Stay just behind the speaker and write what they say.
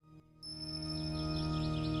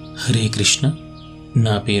హరే కృష్ణ.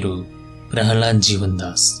 నా పేరు ప్రహ్లాద్ జీవన్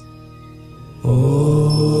దాస్.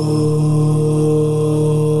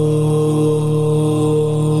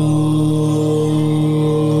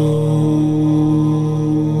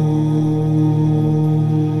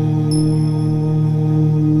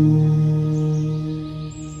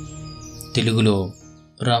 తెలుగులో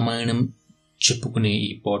రామాయణం చెప్పుకునే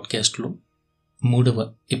ఈ పాడ్కాస్ట్లో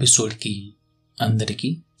 3వ ఎపిసోడ్కి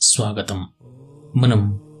అందరికీ స్వాగతం. మనం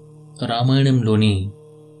రామాయణంలోని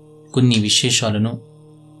కొన్ని విశేషాలను,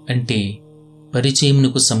 అంటే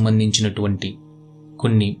పరిచయంకు సంబంధించినటువంటి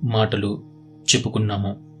కొన్ని మాటలు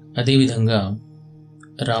చెప్పుకున్నాము. అదేవిధంగా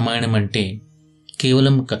రామాయణం అంటే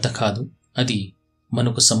కేవలం కథ కాదు, అది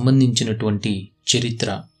మనకు సంబంధించినటువంటి చరిత్ర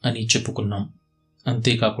అని చెప్పుకున్నాం.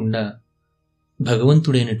 అంతేకాకుండా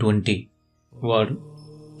భగవంతుడైనటువంటి వాడు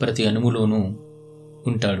ప్రతి అణువులోనూ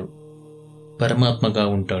ఉంటాడు, పరమాత్మగా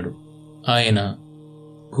ఉంటాడు. ఆయన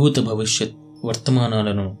భూత భవిష్యత్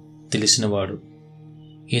వర్తమానాలను తెలిసినవాడు.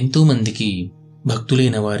 ఎంతోమందికి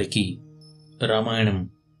భక్తులైన వారికి రామాయణం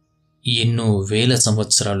ఎన్నో వేల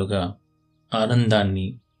సంవత్సరాలుగా ఆనందాన్ని,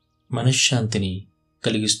 మనశ్శాంతిని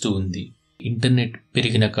కలిగిస్తూ ఉంది. ఇంటర్నెట్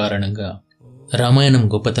పెరిగిన కారణంగా రామాయణం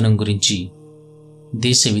గొప్పతనం గురించి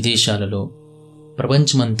దేశ విదేశాలలో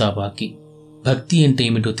ప్రపంచమంతా బాకి భక్తి అంటే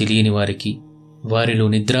ఏమిటో తెలియని వారికి, వారిలో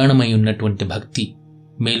నిద్రాణమై ఉన్నటువంటి భక్తి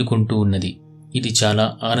మేలుకొంటూ ఉన్నది. ఇది చాలా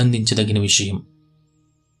ఆనందించదగిన విషయం.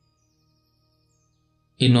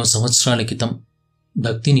 ఎన్నో సంవత్సరాల క్రితం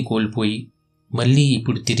భక్తిని కోల్పోయి మళ్ళీ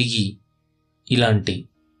ఇప్పుడు తిరిగి ఇలాంటి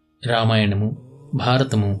రామాయణము,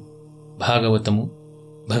 భారతము, భాగవతము,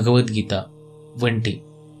 భగవద్గీత వంటి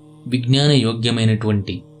విజ్ఞాన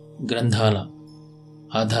యోగ్యమైనటువంటి గ్రంథాల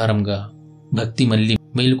ఆధారంగా భక్తి మళ్ళీ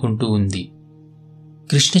మేలుకొంటూ ఉంది.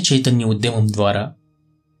 కృష్ణ చైతన్య ఉద్యమం ద్వారా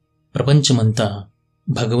ప్రపంచమంతా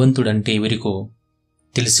భగవంతుడంటే ఎవరికో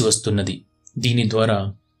తెలిసి వస్తున్నది. దీని ద్వారా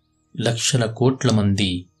లక్షల కోట్ల మంది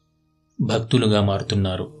భక్తులుగా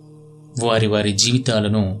మారుతున్నారు. వారి వారి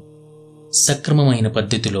జీవితాలను సక్రమమైన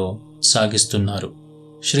పద్ధతిలో సాగిస్తున్నారు.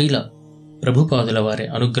 శ్రీల ప్రభుపాదుల వారి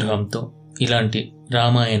అనుగ్రహంతో ఇలాంటి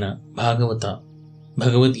రామాయణ, భాగవత,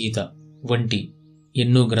 భగవద్గీత వంటి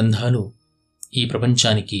ఎన్నో గ్రంథాలు ఈ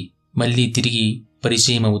ప్రపంచానికి మళ్ళీ తిరిగి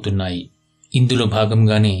పరిచయం అవుతున్నాయి. ఇందులో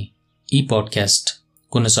భాగంగానే ఈ పాడ్కాస్ట్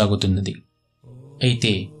కొనసాగుతున్నది.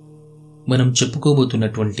 అయితే మనం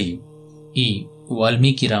చెప్పుకోబోతున్నటువంటి ఈ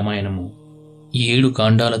వాల్మీకి రామాయణము 7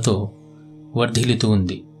 కాండాలతో వర్ధిల్లుతూ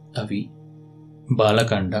ఉంది. అవి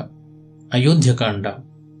బాలకాండ, అయోధ్యకాండ,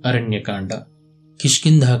 అరణ్యకాండ,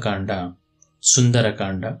 కిష్కింధాకాండ,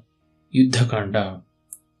 సుందరకాండ, యుద్ధకాండ,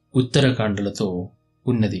 ఉత్తరకాండలతో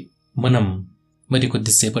ఉన్నది. మనం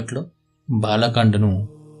మరికొద్దిసేపట్లో బాలకాండను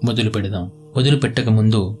మొదలు పెడదాం. మొదలు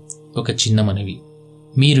పెట్టకముందు ఒక చిన్న మనవి.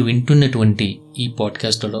 మీరు వింటున్నటువంటి ఈ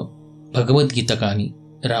పాడ్కాస్ట్లో భగవద్గీత కానీ,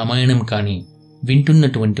 రామాయణం కానీ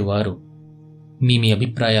వింటున్నటువంటి వారు మీ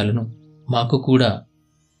అభిప్రాయాలను మాకు కూడా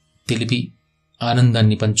తెలిపి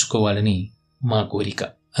ఆనందాన్ని పంచుకోవాలని మా కోరిక.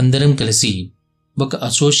 అందరం కలిసి ఒక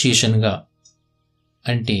అసోసియేషన్గా,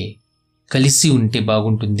 అంటే కలిసి ఉంటే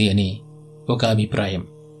బాగుంటుంది అనే ఒక అభిప్రాయం.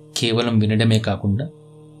 కేవలం వినడమే కాకుండా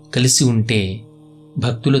కలిసి ఉంటే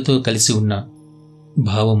భక్తులతో కలిసి ఉన్న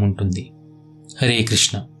భావం ఉంటుంది. హరే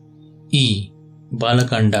కృష్ణ. ఈ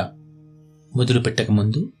బాలకాండ మొదలు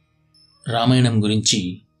పెట్టకముందు రామాయణం గురించి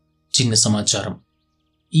చిన్న సమాచారం.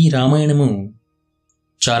 ఈ రామాయణము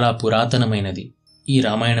చాలా పురాతనమైనది. ఈ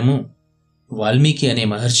రామాయణము వాల్మీకి అనే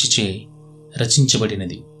మహర్షిచే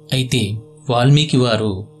రచించబడినది. అయితే వాల్మీకి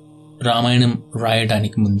వారు రామాయణం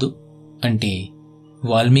రాయడానికి ముందు, అంటే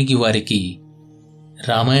వాల్మీకి వారికి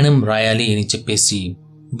రామాయణం రాయాలి అని చెప్పేసి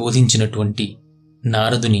బోధించినటువంటి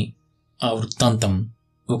నారదుని ఆ వృత్తాంతం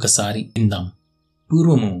ఒకసారి విందాం.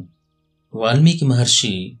 పూర్వము వాల్మీకి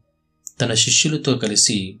మహర్షి తన శిష్యులతో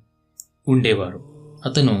కలిసి ఉండేవారు.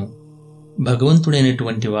 అతను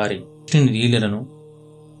భగవంతుడైనటువంటి వారి లీలలను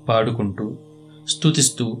పాడుకుంటూ,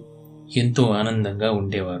 స్తుతిస్తూ ఎంతో ఆనందంగా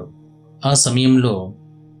ఉండేవారు. ఆ సమయంలో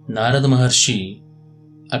నారద మహర్షి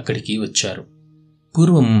అక్కడికి వచ్చారు.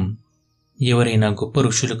 పూర్వం ఎవరైనా గొప్ప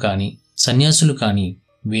ఋషులు కానీ, సన్యాసులు కానీ,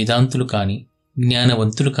 వేదాంతులు కానీ,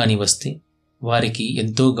 జ్ఞానవంతులు కానీ వస్తే వారికి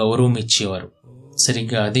ఎంతో గౌరవం ఇచ్చేవారు.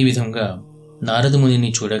 సరిగ్గా అదేవిధంగా నారదమునిని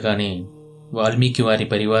చూడగానే వాల్మీకి వారి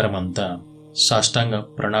పరివారం అంతా సాష్టాంగ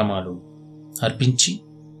ప్రణామాలు అర్పించి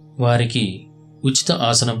వారికి ఉచిత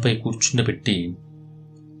ఆసనంపై కూర్చుండబెట్టి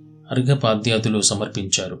అర్ఘపాద్యాదులు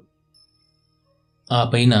సమర్పించారు. ఆ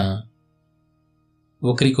పైన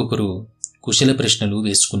ఒకరికొకరు కుశల ప్రశ్నలు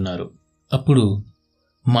వేసుకున్నారు. అప్పుడు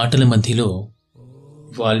మాటల మధ్యలో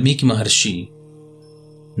వాల్మీకి మహర్షి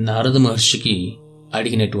నారద మహర్షికి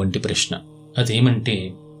అడిగినటువంటి ప్రశ్న. అదేమంటే,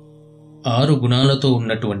 6 గుణాలతో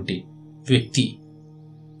ఉన్నటువంటి వ్యక్తి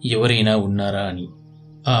ఎవరైనా ఉన్నారా అని.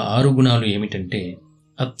 ఆ 6 గుణాలు ఏమిటంటే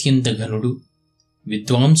అత్యంత ఘనుడు,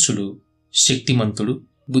 విద్వాంసుడు, శక్తిమంతుడు,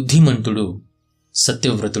 బుద్ధిమంతుడు,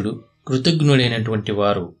 సత్యవ్రతుడు, కృతజ్ఞుడైనటువంటి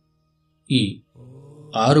వారు. ఈ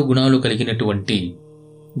 6 గుణాలు కలిగినటువంటి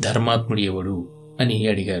ధర్మాత్ముడు ఎవడు అని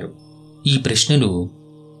అడిగారు. ఈ ప్రశ్నలు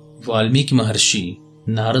వాల్మీకి మహర్షి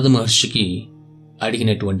నారద మహర్షికి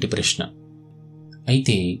అడిగినటువంటి ప్రశ్న.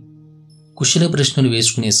 అయితే కుశల ప్రశ్నలు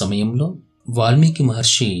వేసుకునే సమయంలో వాల్మీకి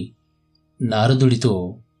మహర్షి నారదుడితో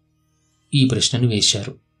ఈ ప్రశ్నను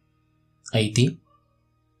వేశారు. అయితే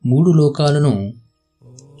 3 లోకాలను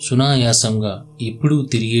సునాయాసంగా ఎప్పుడూ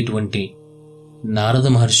తిరిగేటువంటి నారద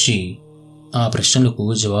మహర్షి ఆ ప్రశ్నలకు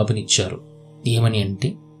జవాబునిచ్చారు. ఏమని అంటే,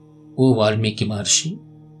 ఓ వాల్మీకి మహర్షి,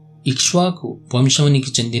 ఇక్ష్వాకు వంశానికి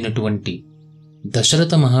చెందినటువంటి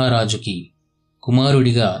దశరథ మహారాజుకి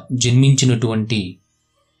కుమారుడిగా జన్మించినటువంటి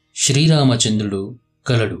శ్రీరామచంద్రుడు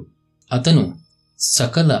కలడు. అతను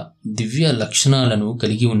సకల దివ్య లక్షణాలను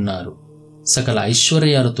కలిగి ఉన్నారు. సకల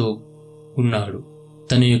ఐశ్వర్యాలతో ఉన్నాడు.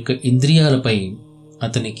 తన యొక్క ఇంద్రియాలపై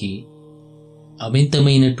అతనికి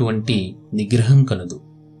అమితమైనటువంటి నిగ్రహం కలదు.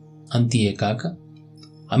 అంతేకాక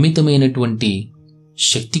అమితమైనటువంటి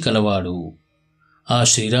శక్తి కలవాడు. ఆ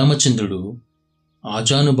శ్రీరామచంద్రుడు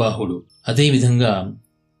ఆజానుబాహుడు. అదేవిధంగా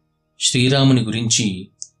శ్రీరాముని గురించి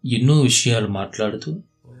ఎన్నో విషయాలు మాట్లాడుతూ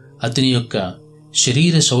అతని యొక్క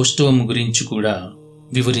శరీర సౌష్ఠవం గురించి కూడా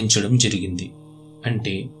వివరించడం జరిగింది.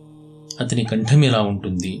 అంటే అతని కంఠం ఎలా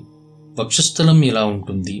ఉంటుంది, వక్షస్థలం ఎలా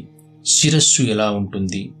ఉంటుంది, శిరస్సు ఎలా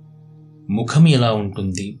ఉంటుంది, ముఖం ఎలా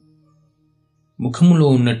ఉంటుంది, ముఖములో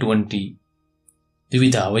ఉన్నటువంటి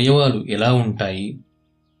వివిధ అవయవాలు ఎలా ఉంటాయి,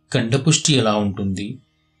 కంఠపుష్టి ఎలా ఉంటుంది,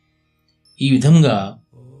 ఈ విధంగా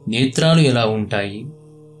నేత్రాలు ఎలా ఉంటాయి,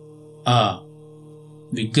 ఆ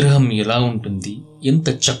విగ్రహం ఎలా ఉంటుంది, ఎంత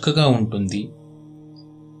చక్కగా ఉంటుంది,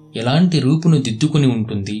 ఎలాంటి రూపును దిద్దుకుని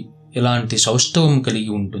ఉంటుంది, ఎలాంటి సౌష్ఠవం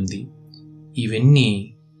కలిగి ఉంటుంది, ఇవన్నీ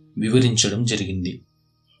వివరించడం జరిగింది.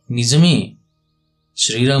 నిజమే,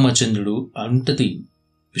 శ్రీరామచంద్రుడు అంతటి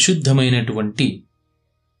విశుద్ధమైనటువంటి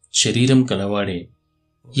శరీరం కలవాడే.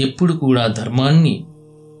 ఎప్పుడు కూడా ధర్మాన్ని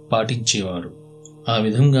పాటించేవాడు. ఆ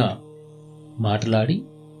విధంగా మాట్లాడి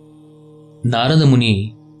నారదముని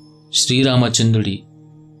శ్రీరామచంద్రుడి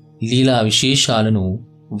లీలా విశేషాలను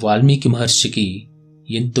వాల్మీకి మహర్షికి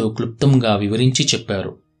ఎంతో క్లుప్తంగా వివరించి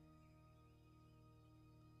చెప్పారు.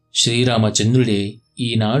 శ్రీరామచంద్రుడే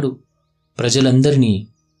ఈనాడు ప్రజలందరినీ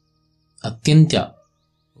అత్యంత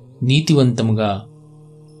నీతివంతముగా,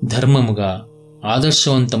 ధర్మముగా,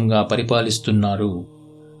 ఆదర్శవంతంగా పరిపాలిస్తున్నారు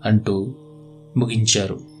అంటూ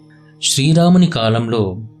ముగించారు. శ్రీరాముని కాలంలో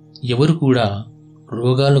ఎవరు కూడా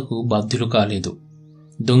రోగాలకు బాధ్యులు కాలేదు.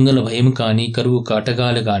 దొంగల భయం కానీ, కరువు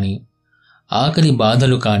కాటకాలు కానీ, ఆకలి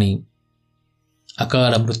బాధలు కానీ,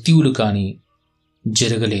 అకాల మృత్యువులు కానీ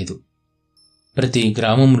జరగలేదు. ప్రతి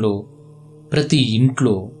గ్రామంలో, ప్రతి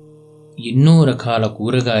ఇంట్లో ఎన్నో రకాల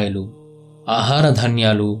కూరగాయలు, ఆహార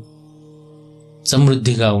ధాన్యాలు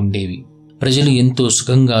సమృద్ధిగా ఉండేవి. ప్రజలు ఎంతో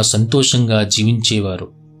సుఖంగా, సంతోషంగా జీవించేవారు.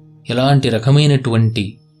 ఎలాంటి రకమైనటువంటి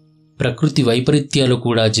ప్రకృతి వైపరీత్యాలు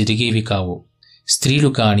కూడా జరిగేవి కావు. స్త్రీలు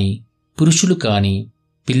కానీ, పురుషులు కానీ,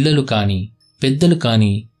 పిల్లలు కానీ, పెద్దలు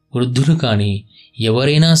కానీ, వృద్ధులు కానీ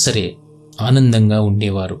ఎవరైనా సరే ఆనందంగా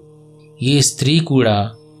ఉండేవారు. ఏ స్త్రీ కూడా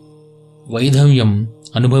వైధవ్యం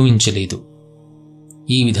అనుభవించలేదు.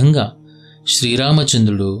 ఈ విధంగా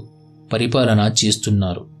శ్రీరామచంద్రుడు పరిపాలన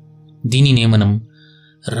చేస్తున్నారు. దీనినే మనం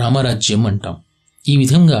రామరాజ్యం అంటాం. ఈ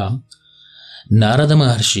విధంగా నారద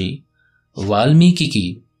మహర్షి వాల్మీకి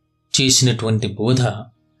చేసినటువంటి బోధ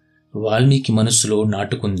వాల్మీకి మనసులో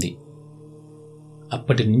నాటుకుంది.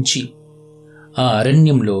 అప్పటి నుంచి ఆ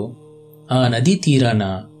అరణ్యంలో, ఆ నదీ తీరాన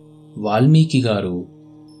వాల్మీకి గారు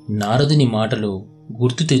నారదుని మాటలు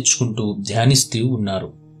గుర్తు తెచ్చుకుంటూ ధ్యానిస్తూ ఉన్నారు.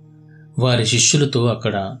 వారి శిష్యులతో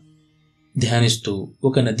అక్కడ ధ్యానిస్తూ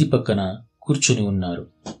ఒక నది పక్కన కూర్చుని ఉన్నారు.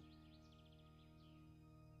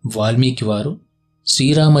 వాల్మీకి వారు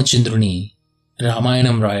శ్రీరామచంద్రుని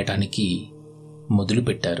రామాయణం రాయటానికి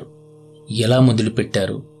మొదలుపెట్టారు. ఎలా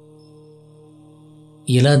మొదలుపెట్టారు,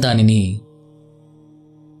 ఎలా దానిని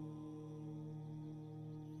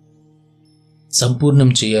సంపూర్ణం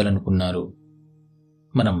చేయాలనుకున్నారు,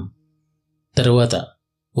 మనం తరువాత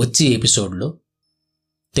వచ్చే ఎపిసోడ్లో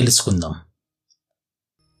తెలుసుకుందాం.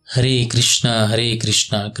 హరే కృష్ణ హరే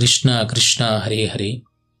కృష్ణ కృష్ణ కృష్ణ హరే హరే,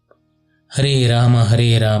 హరే రామ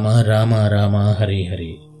రామ రామ హరే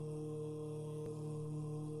హరే.